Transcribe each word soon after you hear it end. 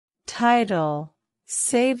Title: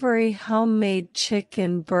 Savory Homemade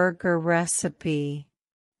Chicken Burger Recipe.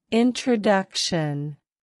 Introduction.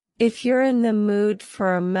 If you're in the mood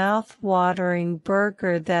for a mouth-watering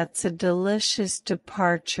burger that's a delicious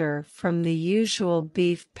departure from the usual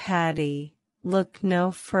beef patty, look no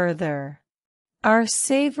further. Our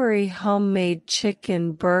savory homemade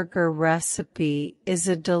chicken burger recipe is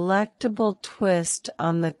a delectable twist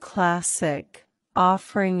on the classic,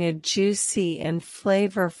 offering a juicy and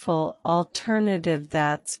flavorful alternative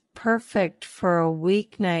that's perfect for a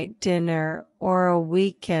weeknight dinner or a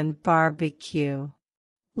weekend barbecue.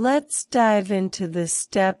 Let's dive into the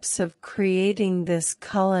steps of creating this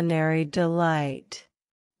culinary delight.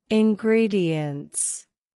 Ingredients.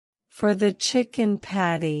 For the chicken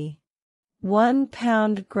patty: 1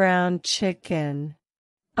 pound ground chicken,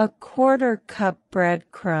 1/4 cup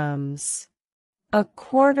breadcrumbs,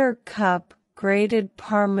 1/4 cup grated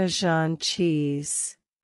Parmesan cheese,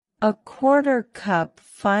 1/4 cup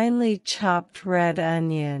finely chopped red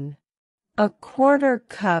onion, 1/4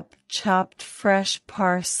 cup chopped fresh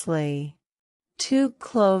parsley, 2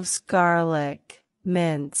 cloves garlic,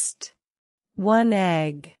 minced, 1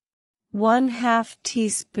 egg, 1/2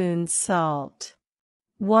 teaspoon salt,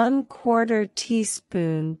 1/4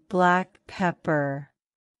 teaspoon black pepper,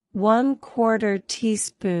 1/4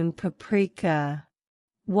 teaspoon paprika,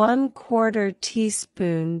 1/4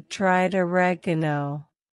 teaspoon dried oregano.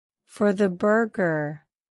 For the burger.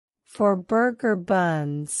 For burger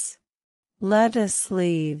buns: lettuce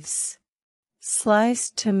leaves,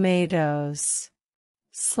 sliced tomatoes,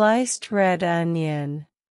 sliced red onion,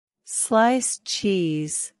 sliced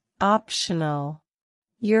cheese, optional.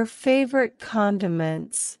 Your favorite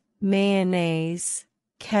condiments: mayonnaise,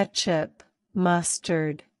 ketchup,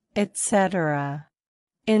 mustard, etc.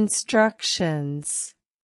 Instructions.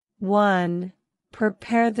 1.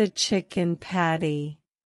 Prepare the chicken patty.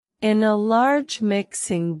 In a large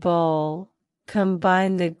mixing bowl,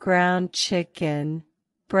 combine the ground chicken,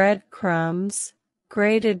 breadcrumbs,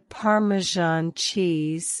 grated Parmesan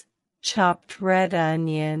cheese, chopped red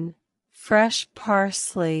onion, fresh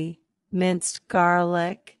parsley, minced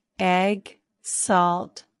garlic, egg,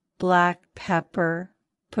 salt, black pepper,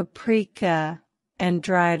 paprika, and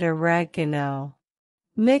dried oregano.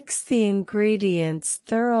 Mix the ingredients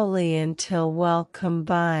thoroughly until well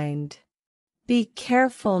combined. Be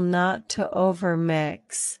careful not to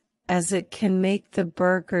overmix, as it can make the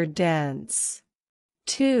burger dense.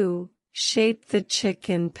 2. Shape the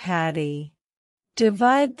chicken patty.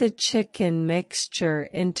 Divide the chicken mixture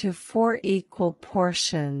into 4 equal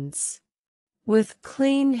portions. With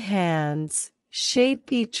clean hands,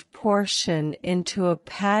 shape each portion into a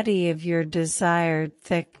patty of your desired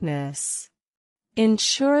thickness.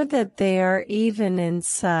 Ensure that they are even in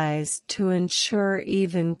size to ensure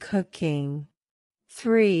even cooking.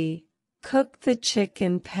 3. Cook the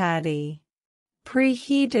chicken patty.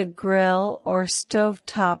 Preheat a grill or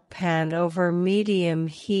stovetop pan over medium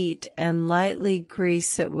heat and lightly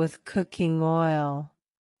grease it with cooking oil.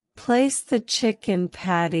 Place the chicken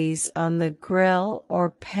patties on the grill or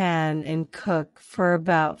pan and cook for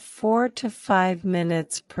about 4 to 5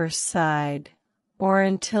 minutes per side, or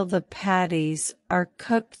until the patties are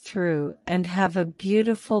cooked through and have a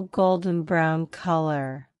beautiful golden brown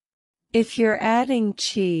color. If you're adding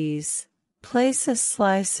cheese, place a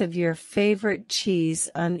slice of your favorite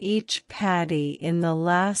cheese on each patty in the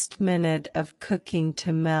last minute of cooking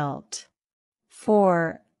to melt.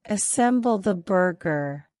 4. Assemble the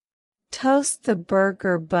burger. Toast the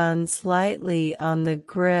burger buns lightly on the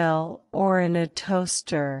grill or in a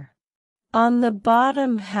toaster. On the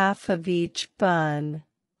bottom half of each bun,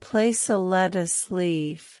 place a lettuce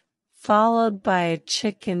leaf, followed by a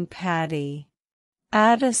chicken patty.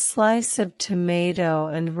 Add a slice of tomato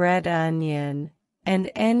and red onion, and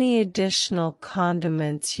any additional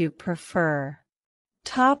condiments you prefer.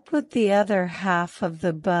 Top with the other half of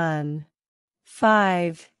the bun.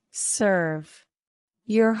 5. Serve.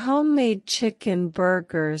 Your homemade chicken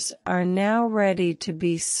burgers are now ready to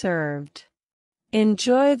be served.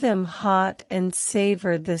 Enjoy them hot and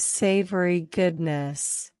savor the savory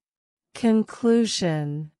goodness.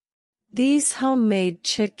 Conclusion. These homemade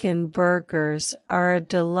chicken burgers are a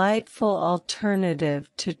delightful alternative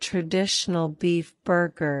to traditional beef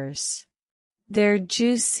burgers. Their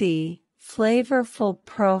juicy, flavorful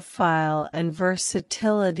profile and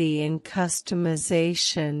versatility in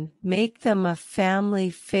customization make them a family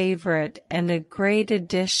favorite and a great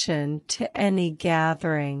addition to any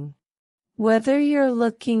gathering. Whether you're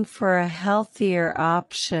looking for a healthier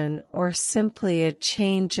option or simply a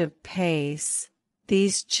change of pace,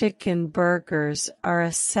 these chicken burgers are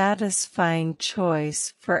a satisfying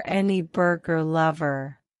choice for any burger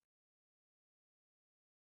lover.